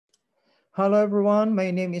Hello everyone, my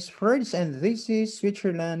name is Ferds and this is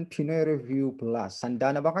Switzerland Pinoy Review Plus.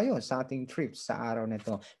 Handa na ba kayo sa ating trip sa araw na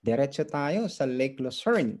ito? Diretso tayo sa Lake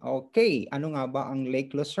Lucerne. Okay, ano nga ba ang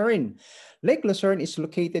Lake Lucerne? Lake Lucerne is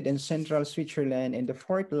located in central Switzerland and the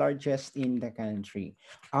fourth largest in the country.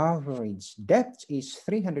 Average depth is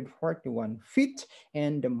 341 feet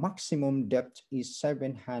and the maximum depth is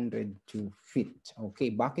 702 feet. Okay,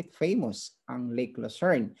 bakit famous ang Lake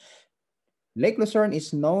Lucerne? Lake Lucerne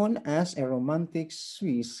is known as a romantic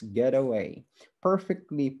Swiss getaway,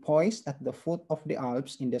 perfectly poised at the foot of the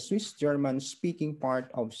Alps in the Swiss-German-speaking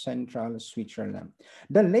part of central Switzerland.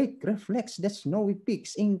 The lake reflects the snowy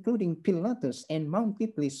peaks, including Pilatus and Mount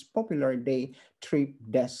Titlis, popular day trip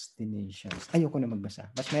destinations. Ayoko na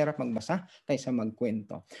magbasa. Mas mahirap magbasa kaysa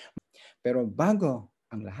magkwento. Pero bago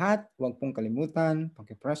ang lahat, huwag pong kalimutan,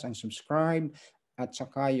 pag-press ang subscribe at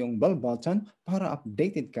saka yung bell button para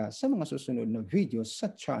updated ka sa mga susunod na videos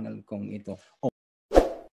sa channel kong ito.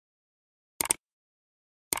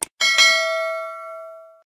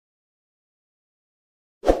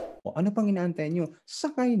 O ano pang inaantay nyo?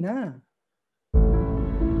 Sakay na!